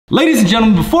Ladies and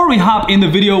gentlemen, before we hop in the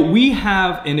video, we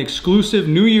have an exclusive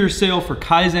New Year's sale for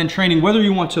Kaizen training. Whether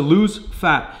you want to lose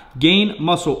fat, gain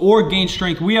muscle, or gain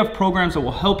strength, we have programs that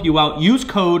will help you out. Use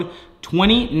code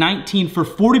 2019 for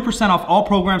 40% off all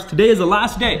programs. Today is the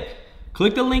last day.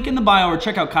 Click the link in the bio or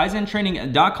check out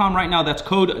kaizentraining.com right now. That's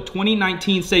code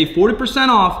 2019. Save 40%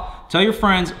 off. Tell your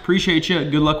friends. Appreciate you.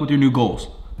 Good luck with your new goals.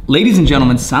 Ladies and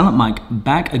gentlemen, Silent Mike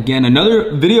back again.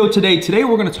 Another video today. Today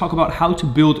we're going to talk about how to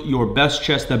build your best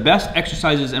chest, the best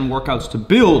exercises and workouts to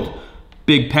build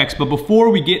big pecs. But before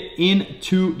we get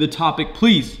into the topic,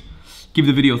 please give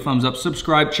the video a thumbs up,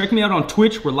 subscribe. Check me out on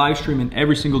Twitch. We're live streaming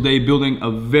every single day, building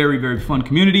a very, very fun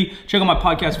community. Check out my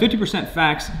podcast, 50%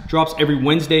 Facts, drops every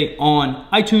Wednesday on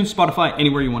iTunes, Spotify,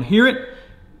 anywhere you want to hear it.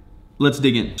 Let's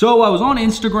dig in. So I was on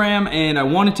Instagram and I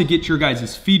wanted to get your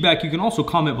guys' feedback. You can also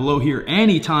comment below here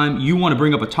anytime you want to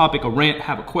bring up a topic, a rant,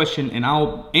 have a question, and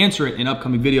I'll answer it in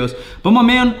upcoming videos. But my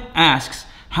man asks,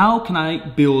 how can I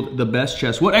build the best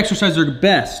chest? What exercises are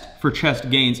best for chest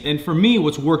gains? And for me,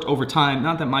 what's worked over time,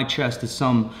 not that my chest is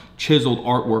some chiseled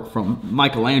artwork from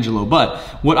Michelangelo, but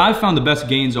what I've found the best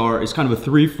gains are is kind of a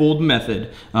threefold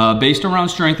method based around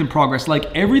strength and progress. Like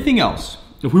everything else,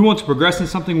 if we want to progress in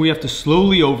something, we have to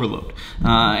slowly overload.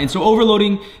 And so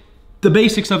overloading, the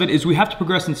basics of it is we have to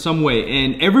progress in some way.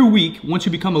 And every week, once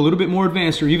you become a little bit more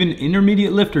advanced or even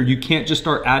intermediate lifter, you can't just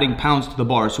start adding pounds to the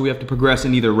bar. So we have to progress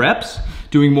in either reps,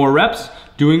 doing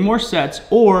more sets,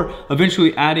 or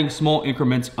eventually adding small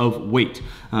increments of weight.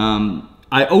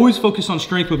 I always focus on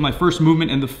strength with my first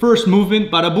movement, and the first movement,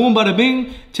 bada boom, bada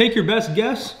bing, take your best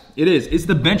guess. It's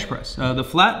the bench press. The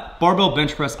flat barbell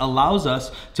bench press allows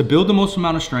us to build the most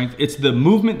amount of strength. It's the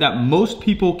movement that most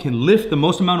people can lift the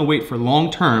most amount of weight for long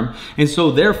term, and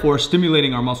so therefore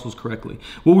stimulating our muscles correctly.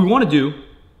 What we want to do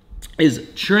is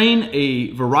train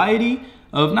a variety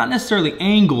of not necessarily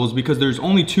angles, because there's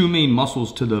only two main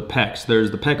muscles to the pecs.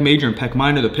 There's the pec major and pec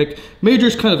minor. The pec major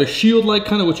is kind of a shield-like,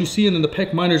 kind of what you see, and then the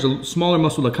pec minor is a smaller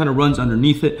muscle that kind of runs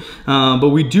underneath it.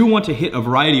 But we do want to hit a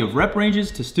variety of rep ranges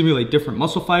to stimulate different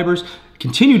muscle fibers,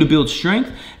 continue to build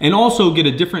strength, and also get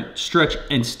a different stretch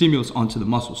and stimulus onto the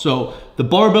muscle. So the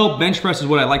barbell bench press is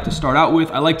what I like to start out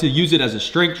with. I like to use it as a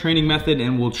strength training method,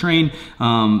 and we'll train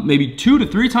maybe 2 to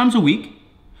 3 times a week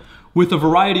with a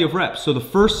variety of reps. So the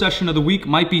first session of the week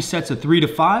might be sets of 3 to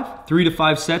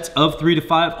 5 sets of 3 to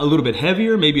 5, a little bit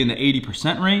heavier, maybe in the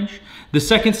 80% range. The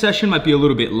second session might be a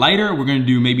little bit lighter. We're gonna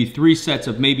do maybe 3 sets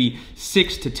of maybe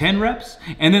 6 to 10 reps.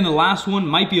 And then the last one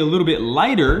might be a little bit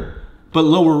lighter, but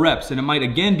lower reps. And it might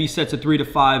again be sets of 3 to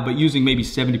 5, but using maybe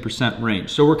 70% range.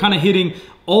 So we're kind of hitting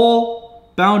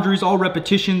all boundaries, all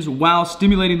repetitions, while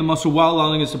stimulating the muscle, while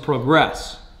allowing us to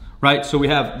progress, right? So we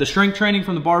have the strength training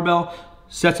from the barbell,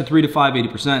 sets of 3 to 5,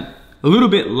 80%. A little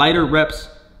bit lighter reps,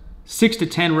 6 to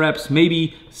 10 reps,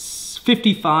 maybe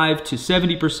 55 to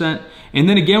 70%. And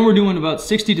then again, we're doing about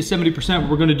 60 to 70%.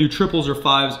 We're gonna do triples or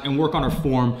fives and work on our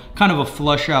form, kind of a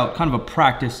flush out, kind of a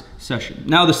practice session.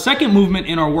 Now, the second movement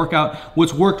in our workout,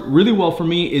 what's worked really well for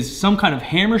me is some kind of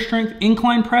hammer strength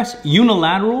incline press,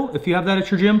 unilateral, if you have that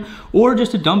at your gym, or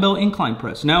just a dumbbell incline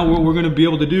press. Now, what we're gonna be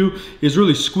able to do is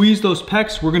really squeeze those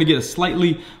pecs. We're gonna get a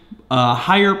slightly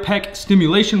higher pec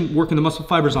stimulation, working the muscle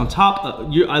fibers on top.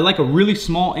 I like a really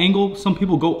small angle. Some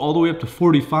people go all the way up to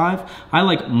 45. I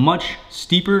like much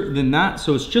steeper than that.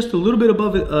 So it's just a little bit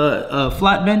above a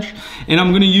flat bench. And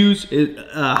I'm gonna use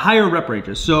higher rep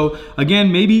ranges. So again,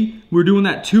 maybe we're doing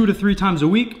that 2 to 3 times a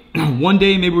week. One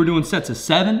day, maybe we're doing sets of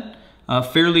 7.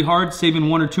 Fairly hard, saving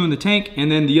 1 or 2 in the tank.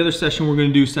 And then the other session, we're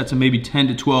gonna do sets of maybe 10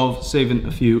 to 12, saving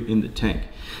a few in the tank.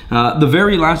 The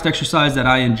very last exercise that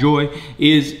I enjoy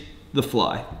is the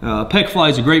fly. Pec fly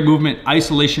is a great movement,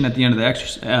 isolation at the end of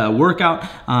the workout.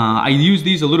 I use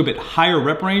these a little bit higher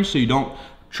rep range so you don't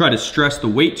try to stress the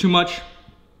weight too much.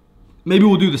 Maybe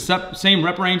we'll do the same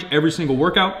rep range every single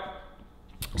workout,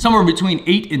 somewhere between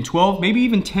 8 and 12, maybe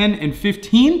even 10 and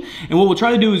 15. And what we'll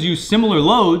try to do is use similar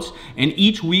loads, and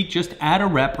each week just add a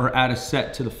rep or add a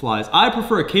set to the flies. I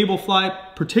prefer a cable fly,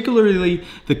 particularly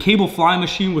the cable fly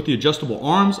machine with the adjustable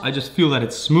arms. I just feel that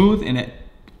it's smooth and it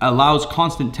allows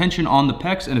constant tension on the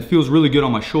pecs, and it feels really good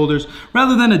on my shoulders.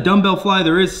 Rather than a dumbbell fly,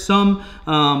 there is some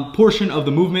portion of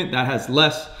the movement that has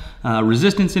less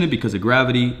resistance in it because of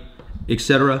gravity,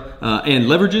 etc., and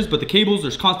leverages, but the cables,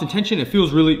 there's constant tension. It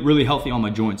feels really, really healthy on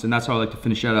my joints, and that's how I like to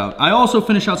finish that out. I also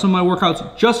finish out some of my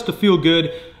workouts just to feel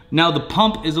good. Now, the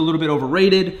pump is a little bit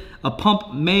overrated. A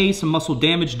pump may, some muscle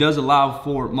damage does allow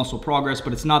for muscle progress,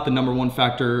 but it's not the #1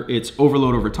 factor. It's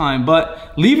overload over time.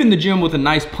 But leaving the gym with a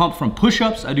nice pump from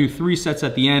push-ups, I do 3 sets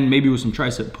at the end, maybe with some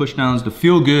tricep push-downs to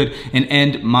feel good and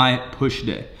end my push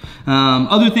day.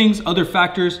 Other things, other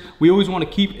factors, we always want to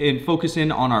keep and focus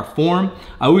in on our form.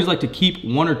 I always like to keep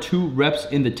 1 or 2 reps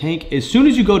in the tank. As soon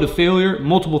as you go to failure,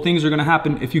 multiple things are going to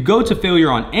happen. If you go to failure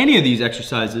on any of these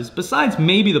exercises, besides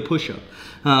maybe the push-up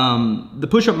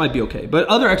might be okay, but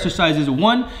other exercises,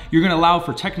 1, you're going to allow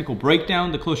for technical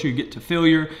breakdown the closer you get to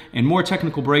failure, and more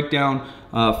technical breakdown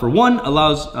for 1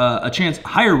 allows a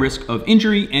higher risk of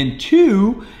injury, and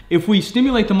 2, if we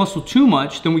stimulate the muscle too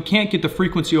much, then we can't get the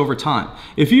frequency over time.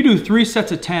 If you do 3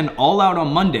 sets of 10 all out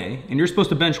on Monday and you're supposed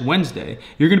to bench Wednesday,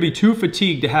 you're going to be too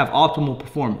fatigued to have optimal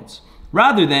performance.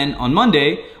 Rather than on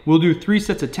Monday, we'll do 3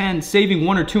 sets of 10, saving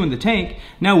 1 or 2 in the tank.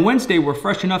 Now Wednesday, we're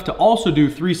fresh enough to also do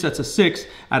 3 sets of 6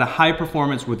 at a high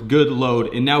performance with good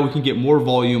load. And now we can get more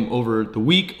volume over the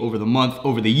week, over the month,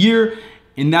 over the year.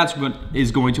 And that's what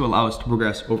is going to allow us to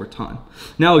progress over time.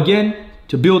 Now again,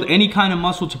 to build any kind of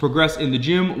muscle to progress in the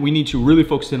gym, we need to really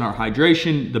focus in our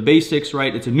hydration, the basics,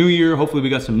 right? It's a new year. Hopefully we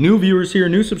got some new viewers here,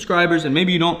 new subscribers, and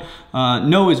maybe you don't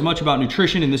know as much about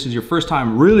nutrition and this is your first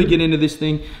time really getting into this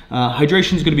thing.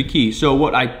 Hydration is gonna be key. So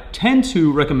what I tend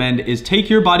to recommend is take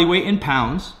your body weight in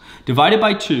pounds, divide it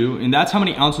by 2, and that's how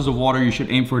many ounces of water you should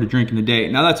aim for to drink in a day.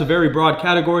 Now that's a very broad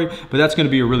category, but that's gonna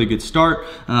be a really good start.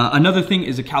 Another thing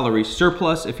is a calorie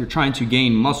surplus if you're trying to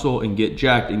gain muscle and get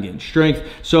jacked and gain strength.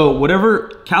 So whatever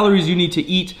calories you need to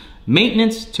eat,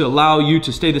 maintenance to allow you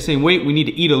to stay the same weight, we need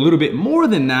to eat a little bit more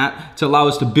than that to allow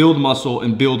us to build muscle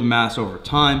and build mass over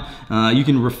time. You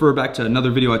can refer back to another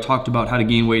video I talked about how to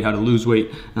gain weight, how to lose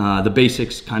weight, the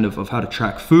basics kind of how to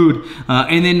track food.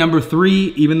 And then number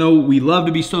 3, even though we love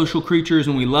to be social creatures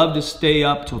and we love to stay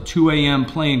up till 2 a.m.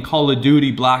 playing Call of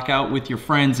Duty Blackout with your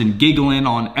friends and giggling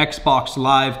on Xbox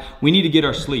Live, we need to get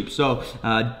our sleep. So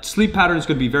sleep pattern is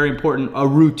going to be very important. A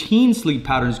routine sleep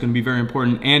pattern is going to be very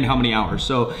important, and how many hours.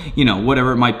 So you know,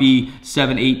 whatever it might be,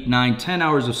 7, 8, 9, 10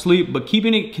 hours of sleep, but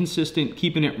keeping it consistent,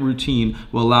 keeping it routine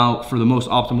will allow for the most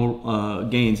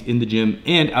optimal gains in the gym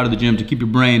and out of the gym to keep your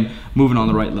brain moving on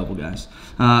the right level, guys.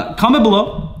 Comment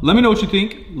below, let me know what you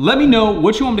think. Let me know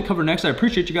what you want me to cover next. I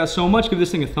appreciate you guys so much. Give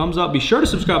this thing a thumbs up. Be sure to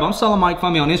subscribe. I'm Solid Mike.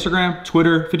 Find me on Instagram,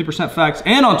 Twitter, 50% Facts,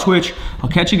 and on Twitch. I'll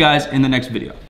catch you guys in the next video.